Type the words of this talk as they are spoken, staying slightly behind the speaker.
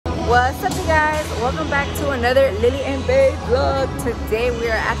What's up, you guys? Welcome back to another Lily and Babe vlog. Today we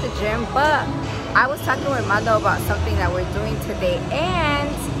are at the gym, but I was talking with Mando about something that we're doing today, and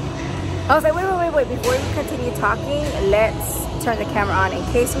I was like, wait. Before we continue talking, let's turn the camera on in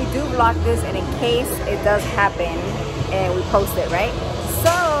case we do vlog this and in case it does happen and we post it, right?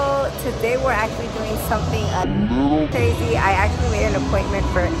 So today we're actually doing something a little crazy. I actually made an appointment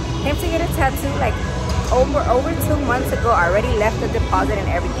for him to get a tattoo like over 2 months ago. I already left the deposit and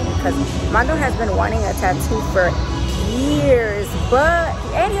everything because Mando has been wanting a tattoo for years,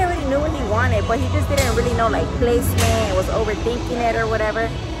 and he already knew what he wanted, but he just didn't really know like placement, was overthinking it or whatever.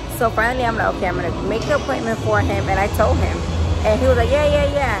 So finally I'm like, okay, I'm gonna make the appointment for him, and I told him, and he was like,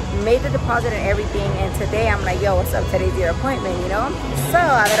 yeah, made the deposit and everything. And today I'm like, yo, what's up, today's your appointment, you know? So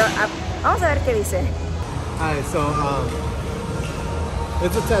vamos a ver qué dice. Alright, so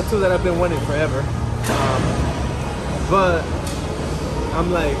it's a tattoo that I've been wanting forever. But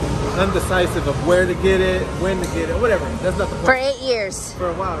I'm like undecisive of where to get it, when to get it, whatever. That's not the point. For 8 years. For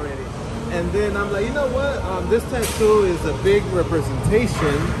a while already. And then I'm like, you know what? This tattoo is a big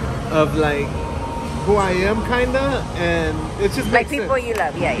representation of like who I am, kinda, and it's just like people sense. You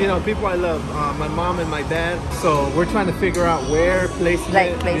love, yeah. You know, people I love. My mom and my dad. So we're trying to figure out where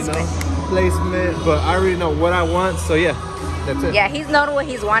placement, you know, placement. But I already know what I want. So yeah. That's it. Yeah, he's known what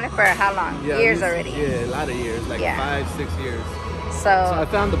he's wanted for how long? Yeah, years already. Yeah, a lot of years, like 5, 6 years. So I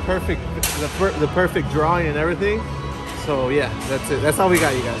found the perfect drawing and everything. So yeah, that's it. That's all we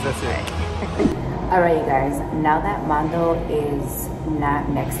got, you guys. That's it. All right, you guys. Now that Mando is not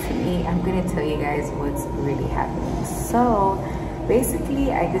next to me, I'm gonna tell you guys what's really happening. So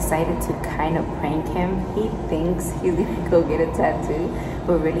basically, I decided to kind of prank him. He thinks he's gonna go get a tattoo,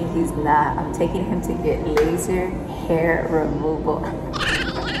 but really he's not. I'm taking him to get laser hair removal.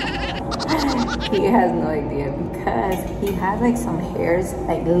 He has no idea because he has like some hairs,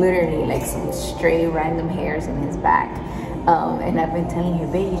 like literally like some stray random hairs in his back. And I've been telling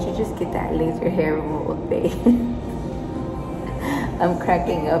him, babe, you should just get that laser hair removal, babe. I'm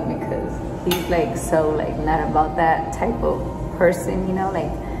cracking up because he's like so like not about that type of person, you know,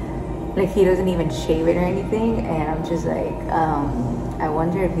 like he doesn't even shave it or anything. And I'm just like, I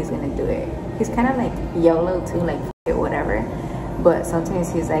wonder if he's gonna do it. He's kind of like YOLO too, like it, whatever. But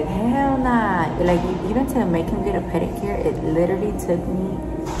sometimes he's like, hell nah. Like even to make him get a pedicure, it literally took me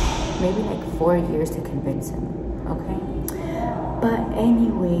maybe like 4 years to convince him. Okay. But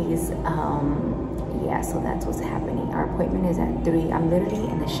anyways, yeah. So that's what's happening. Our appointment is at 3. I'm literally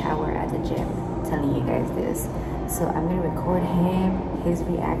in the shower at the gym, telling you guys this. So I'm gonna record him, his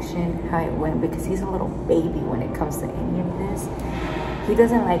reaction, how it went, because he's a little baby when it comes to any of this. He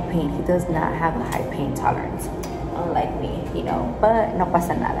doesn't like pain. He does not have a high pain tolerance, unlike me, you know. But no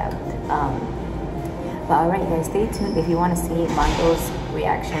pasa nada. But all right, guys, stay tuned if you want to see Mando's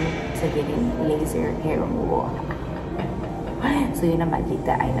reaction to getting laser hair removal. So you're not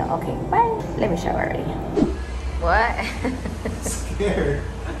maldita, I know. Okay, bye. Let me shower already. What? Scared.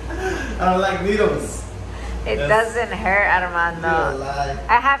 I don't like needles. It doesn't hurt, Armando.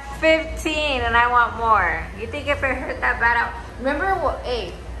 I have 15 and I want more. You think if it hurt that bad? Remember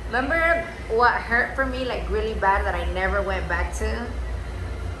what hurt for me like really bad that I never went back to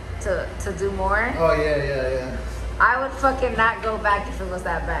do more? Oh yeah. I would fucking not go back if it was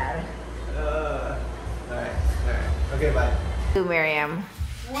that bad. Alright. Okay, bye. Do Miriam.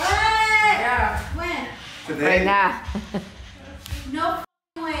 What? Yeah. When? Today? Right now. No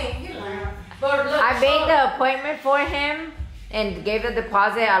way. I made the appointment for him and gave the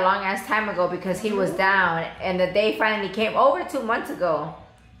deposit a long ass time ago because he was down, and the day finally came over 2 months ago.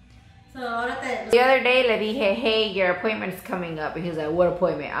 So the other day le dije, hey, your appointment is coming up, and he was like, what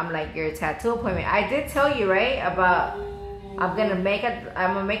appointment? I'm like, your tattoo appointment. I did tell you, right, about I'm gonna make an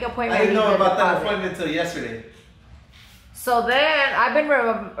appointment. I didn't know about that appointment until yesterday. So then I've been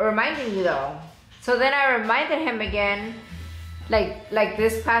reminding you though. So then I reminded him again. Like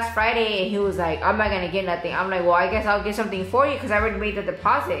this past Friday, he was like, I'm not gonna get nothing. I'm like, well, I guess I'll get something for you because I already made the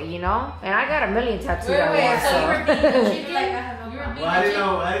deposit, you know? And I got a million tattoos. Wait, so you were being the chicken? I didn't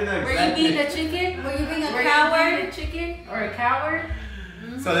know exactly. Were you being a chicken? Were you being a coward? A chicken or a coward?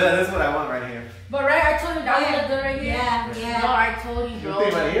 So that's what I want right here. But right, I told you that would look good right here. Yeah. No, I told you, bro. You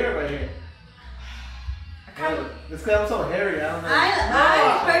think right here or right here? It's because I'm so hairy, I don't know.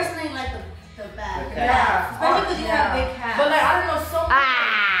 I personally like the back. Yeah. Especially because you have big calves. But like, I don't know, so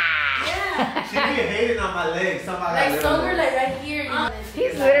yeah. She be hating on my legs. Like somewhere like right here.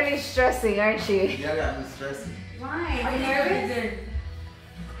 He's literally stressing, aren't you? Yeah, I got me stressing. Why? Are you nervous?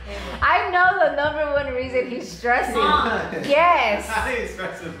 I know the #1 reason he's stressing. Yes. I ain't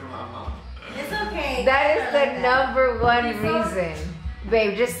stressing for my mom. It's okay. That is the #1 reason.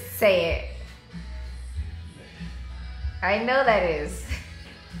 Babe, just say it. I know that is.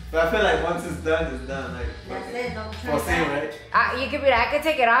 But I feel like once it's done, it's done. Like, That's it. Don't turn we'll it see, back. right? You could be like, I could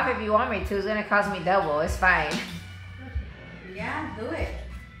take it off if you want me to. It's gonna cost me double. It's fine. Yeah, do it.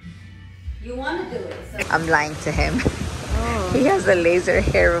 You want to do it. So. I'm lying to him. He has a laser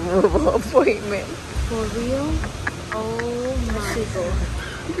hair removal appointment. For real? Oh my.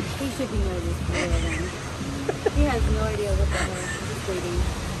 He should be nervous for real then. He has no idea what the hell. He's just waiting.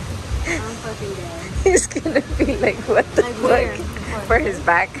 I'm fucking dead. He's gonna be like, what the Like fuck? where? For his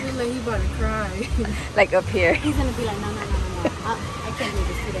back. He's like, he about to cry. Like up here. He's gonna be like, no. I can't do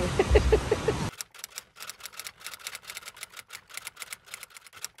this today.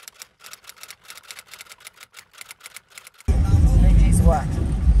 What?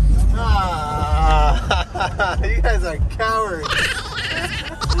 Ah, you guys are cowards.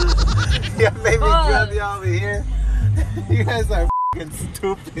 You made me grab you over here. You guys are f***ing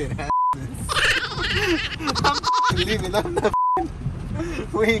stupid asses. I'm leaving. I'm not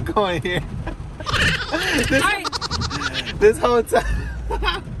we ain't going here. This whole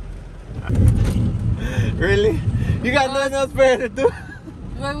time. Really? You got nothing else better to do?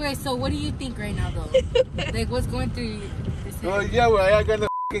 Wait, so what do you think right now though? Like what's going through this head? Well, yeah, well, I gotta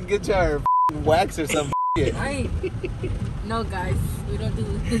get your wax or some shit. No guys, we don't do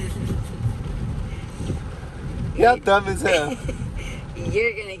this. Y'all dumb as hell.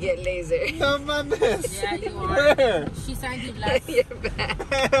 You're gonna get laser. No, my miss. Yeah, you are. Where? She signed you last. You're back.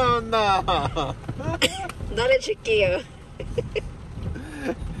 Hell no. Dale chiquillo.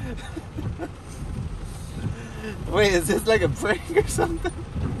 Wait, is this like a prank or something?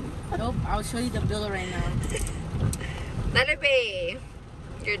 Nope, I'll show you the bill right now. Dale, babe.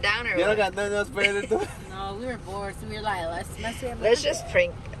 You're down or Y'all what? got nothing else better to do? No, we were bored, so we were like, Let's just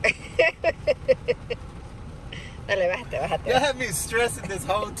prank. Dale, bájate. Y'all had me stressing this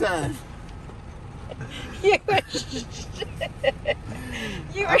whole time.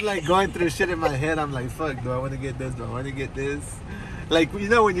 You I'm like going through shit in my head. I'm like, fuck, do I want to get this? Do I want to get this? Like, you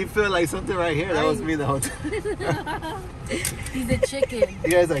know when you feel like something right here? That was me the whole time. He's a chicken.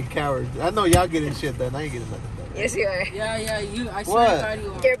 You guys are cowards. I know y'all getting shit done. I ain't getting nothing done. Yes, you are. Yeah, you. I should What? have thought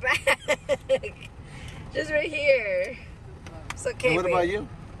you were. You're back. Just right here. It's okay, And what babe. about you?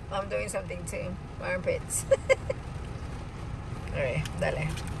 I'm doing something too. My armpits. Alright, dale.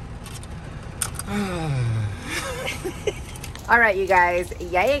 Alright, you guys.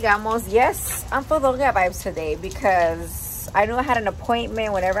 Ya llegamos. Yes, I'm full of vibes today because I knew I had an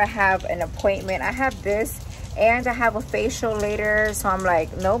appointment. Whenever I have an appointment, I have this and I have a facial later. So I'm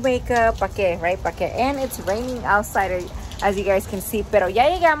like, no makeup. ¿Pa qué? Right? ¿Pa qué? And it's raining outside, as you guys can see. Pero ya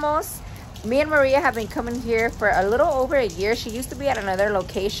llegamos. Me and Maria have been coming here for a little over a year. She used to be at another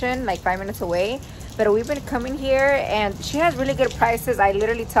location, like 5 minutes away. But we've been coming here and she has really good prices. I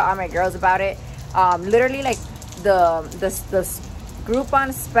literally tell all my girls about it. Literally like the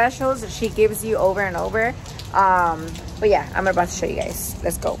Groupon specials she gives you over and over. But yeah, I'm about to show you guys.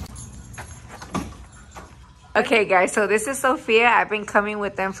 Let's go. Okay guys, so this is Sophia. I've been coming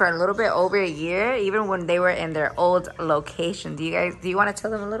with them for a little bit over a year, even when they were in their old location. Do you want to tell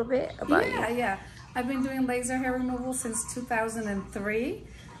them a little bit about you? Yeah. I've been doing laser hair removal since 2003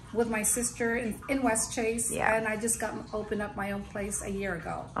 with my sister in West Chase. Yeah. And I just opened up my own place a year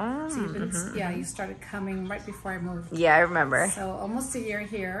ago. Oh, So you've been, you started coming right before I moved. Yeah, I remember. So almost a year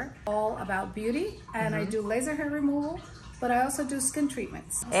here, all about beauty. And I do laser hair removal, but I also do skin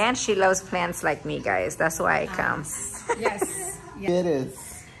treatments. And she loves plants like me, guys. That's why I come. Yes. It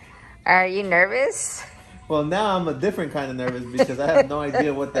is. Are you nervous? Well, now I'm a different kind of nervous because I have no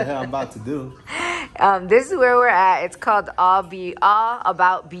idea what the hell I'm about to do. This is where we're at. It's called All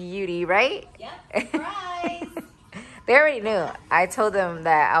About Beauty, right? Yep. Surprise. They already knew. I told them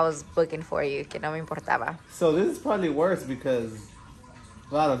that I was booking for you. Que no me importaba. So this is probably worse because,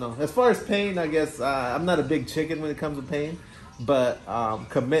 well, I don't know. As far as pain, I guess I'm not a big chicken when it comes to pain, but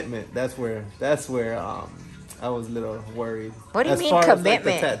commitment. That's where I was a little worried. What do you as mean far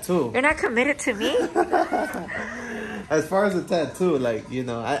commitment? As, like, the tattoo. You're not committed to me? As far as the tattoo, like, you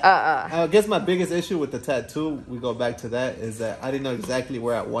know, I guess my biggest issue with the tattoo, we go back to that, is that I didn't know exactly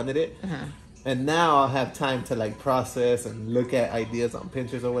where I wanted it. And now I'll have time to like process and look at ideas on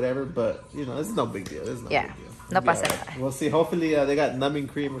Pinterest or whatever. But, you know, it's no big deal. It's no big deal. No It'll be pasa all right. nada. We'll see. Hopefully they got numbing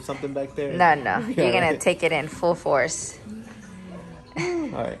cream or something back there. No. It'll be You're all going to right. take it in full force. All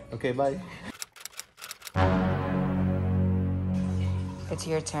right. Okay, bye. It's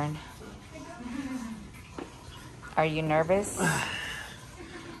your turn. Are you nervous?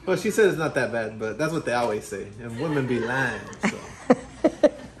 Well, she said it's not that bad, but that's what they always say. And women be lying, so.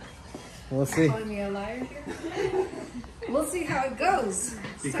 We'll see. Calling me a liar? We'll see how it goes.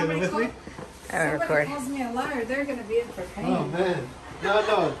 You coming with me? Somebody calls me a liar, they're gonna be in for pain. Oh man.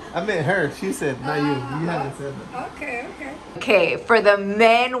 No, I meant her. She said, not you. You haven't said that. Okay. Okay, for the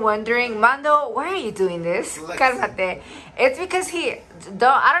men wondering, Mando, why are you doing this? Cálmate. It's because I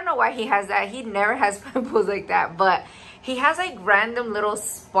don't know why he has that. He never has pimples like that, but he has like random little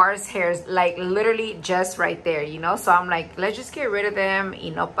sparse hairs, like literally just right there, you know? So I'm like, let's just get rid of them y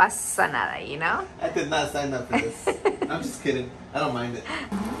no pasa nada, you know? I did not sign up for this. I'm just kidding. I don't mind it.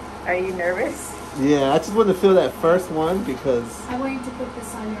 Are you nervous? Yeah, I just want to feel that first one because... I want you to put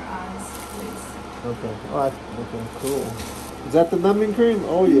this on your eyes, please. Okay. Okay, cool. Is that the numbing cream?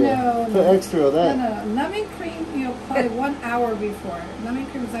 Oh yeah. No. Put extra of that. No. Numbing cream, probably 1 hour before. Numbing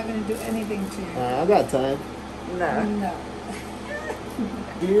cream is not going to do anything to you. I got time. No.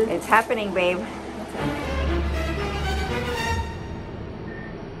 Beard? It's happening, babe.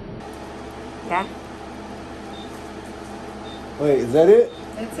 Yeah? Wait, is that it?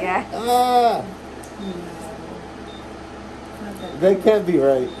 That's it? Yeah. Ah! Not That can't be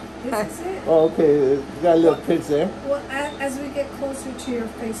right. This is it. Oh, okay. You got a little pinch there. Well, as we get closer to your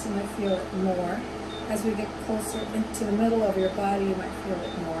face, you might feel it more. As we get closer into the middle of your body, you might feel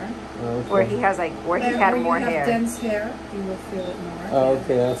it more. Okay. Where he has like, where he had more you have hair. dense hair, you will feel it more. Oh,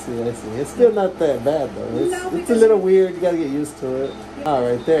 okay, I see. It's still not that bad though. It's, No, it's a because little weird. You gotta get used to it. Oh,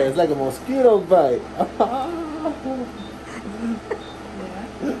 right there. It's like a mosquito bite. Yeah.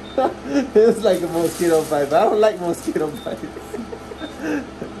 It's like a mosquito bite, but I don't like mosquito bites.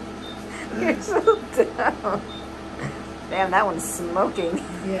 You're so dumb. Damn, that one's smoking.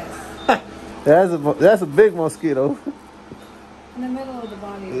 Yes. That's a big mosquito. In the middle of the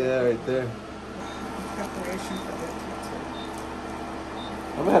body. Yeah, right there. Preparation for the tattoo.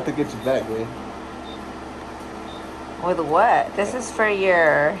 I'm gonna have to get you back, man. With what? This is for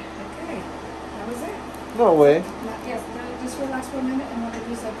your... Okay. That was it. No way. Yes. Now just relax for a minute and we'll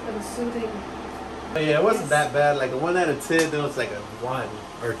do some for the soothing. Yeah, it wasn't that bad. Like a 1 out of 10, there was like a 1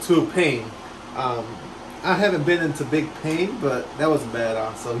 or 2 pain. I haven't been into big pain, but that wasn't bad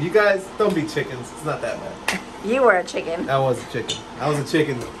also. You guys, don't be chickens. It's not that bad. You were a chicken. I was a chicken. I was a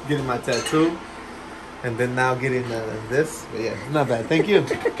chicken getting my tattoo, and then now getting this. But yeah, not bad. Thank you.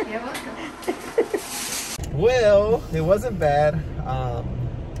 You're welcome. Well, it wasn't bad.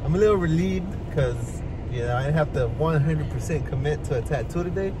 I'm a little relieved because I didn't have to 100% commit to a tattoo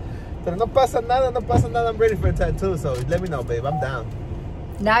today. But no pasa nada, no pasa nada. I'm ready for a tattoo, so let me know, babe. I'm down.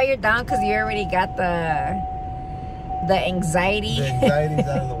 Now you're down because you already got the anxiety. The anxiety's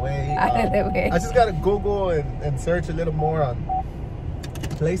out of the way. Out of the way. I just gotta Google and search a little more on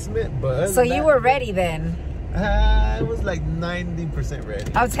placement, but So you were ready then? I was like 90%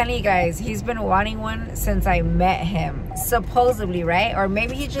 ready. I'm telling you guys, he's been wanting one since I met him, supposedly, right? Or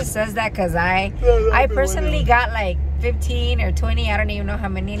maybe he just says that because I personally got like 15 or 20. I don't even know how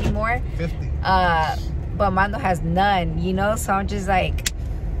many anymore. 50. But Mando has none, so I'm just like.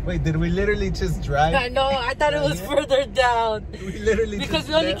 Wait, did we literally just drive? No, I thought it was further down. We literally because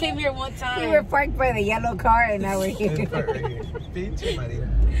we only came here one time. We were parked by the yellow car and now we're here. Pinche Maria.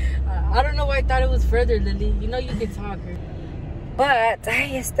 I don't know why I thought it was further, Lily. You know you can talk. But,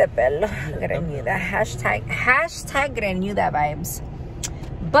 ay, este pelo. Greñuda. Hashtag Greñuda vibes.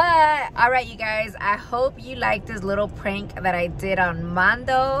 But, alright, you guys. I hope you liked this little prank that I did on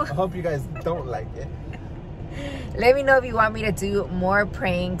Mando. I hope you guys don't like it. Let me know if you want me to do more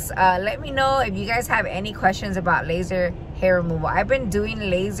pranks. Let me know if you guys have any questions about laser hair removal. I've been doing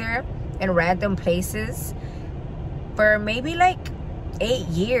laser in random places for maybe like 8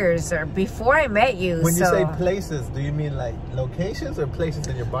 years or before I met you. When you say places, do you mean like locations or places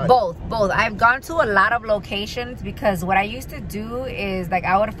in your body? Both. I've gone to a lot of locations because what I used to do is like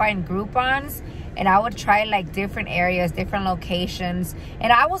I would find Groupons and I would try like different areas, different locations,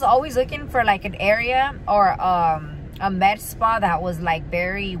 and I was always looking for like an area or a med spa that was like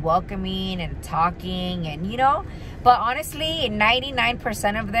very welcoming and talking and but honestly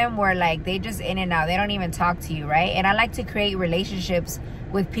 99% of them were like they just in and out. They don't even talk to you, right? And I like to create relationships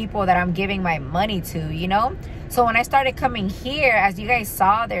with people that I'm giving my money to, So when I started coming here, as you guys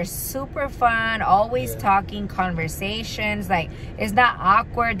saw, they're super fun, always talking, conversations, like it's not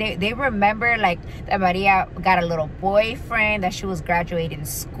awkward. They remember like that Maria got a little boyfriend, that she was graduating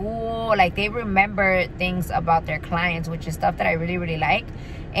school. Like they remember things about their clients, which is stuff that I really, really like.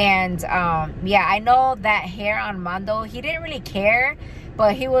 And yeah, I know that hair on Mando, he didn't really care.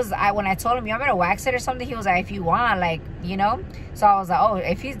 But he was, when I told him, you want me to wax it or something? He was like, if you want, like, So I was like, oh,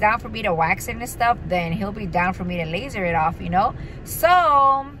 if he's down for me to wax it and stuff, then he'll be down for me to laser it off, So,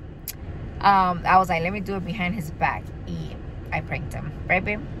 I was like, let me do it behind his back. I pranked him. Right,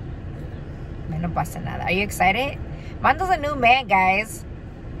 babe? No pasa nada. Are you excited? Mando's a new man, guys.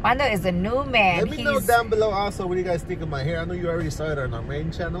 Mando is a new man. Let me know down below also what do you guys think of my hair. I know you already saw it on our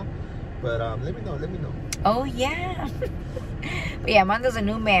main channel, but let me know. Oh yeah. But yeah, Mando's a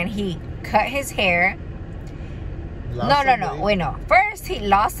new man. He cut his hair. No. First he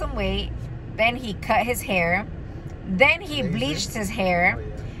lost some weight, then he cut his hair, then he bleached his hair. Oh, yeah.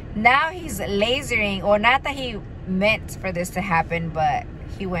 Now he's lasering, or not that he meant for this to happen, but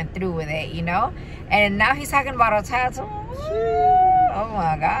he went through with it, you know? And now he's talking about a tattoo. Oh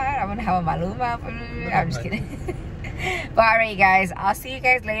my God, I'm gonna have a Maluma. I'm just kidding. But alright guys, I'll see you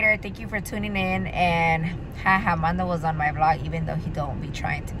guys later. Thank you for tuning in. And haha, Mando was on my vlog, even though he don't be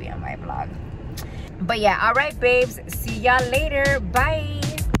trying to be on my vlog. But yeah, alright babes, see y'all later. Bye.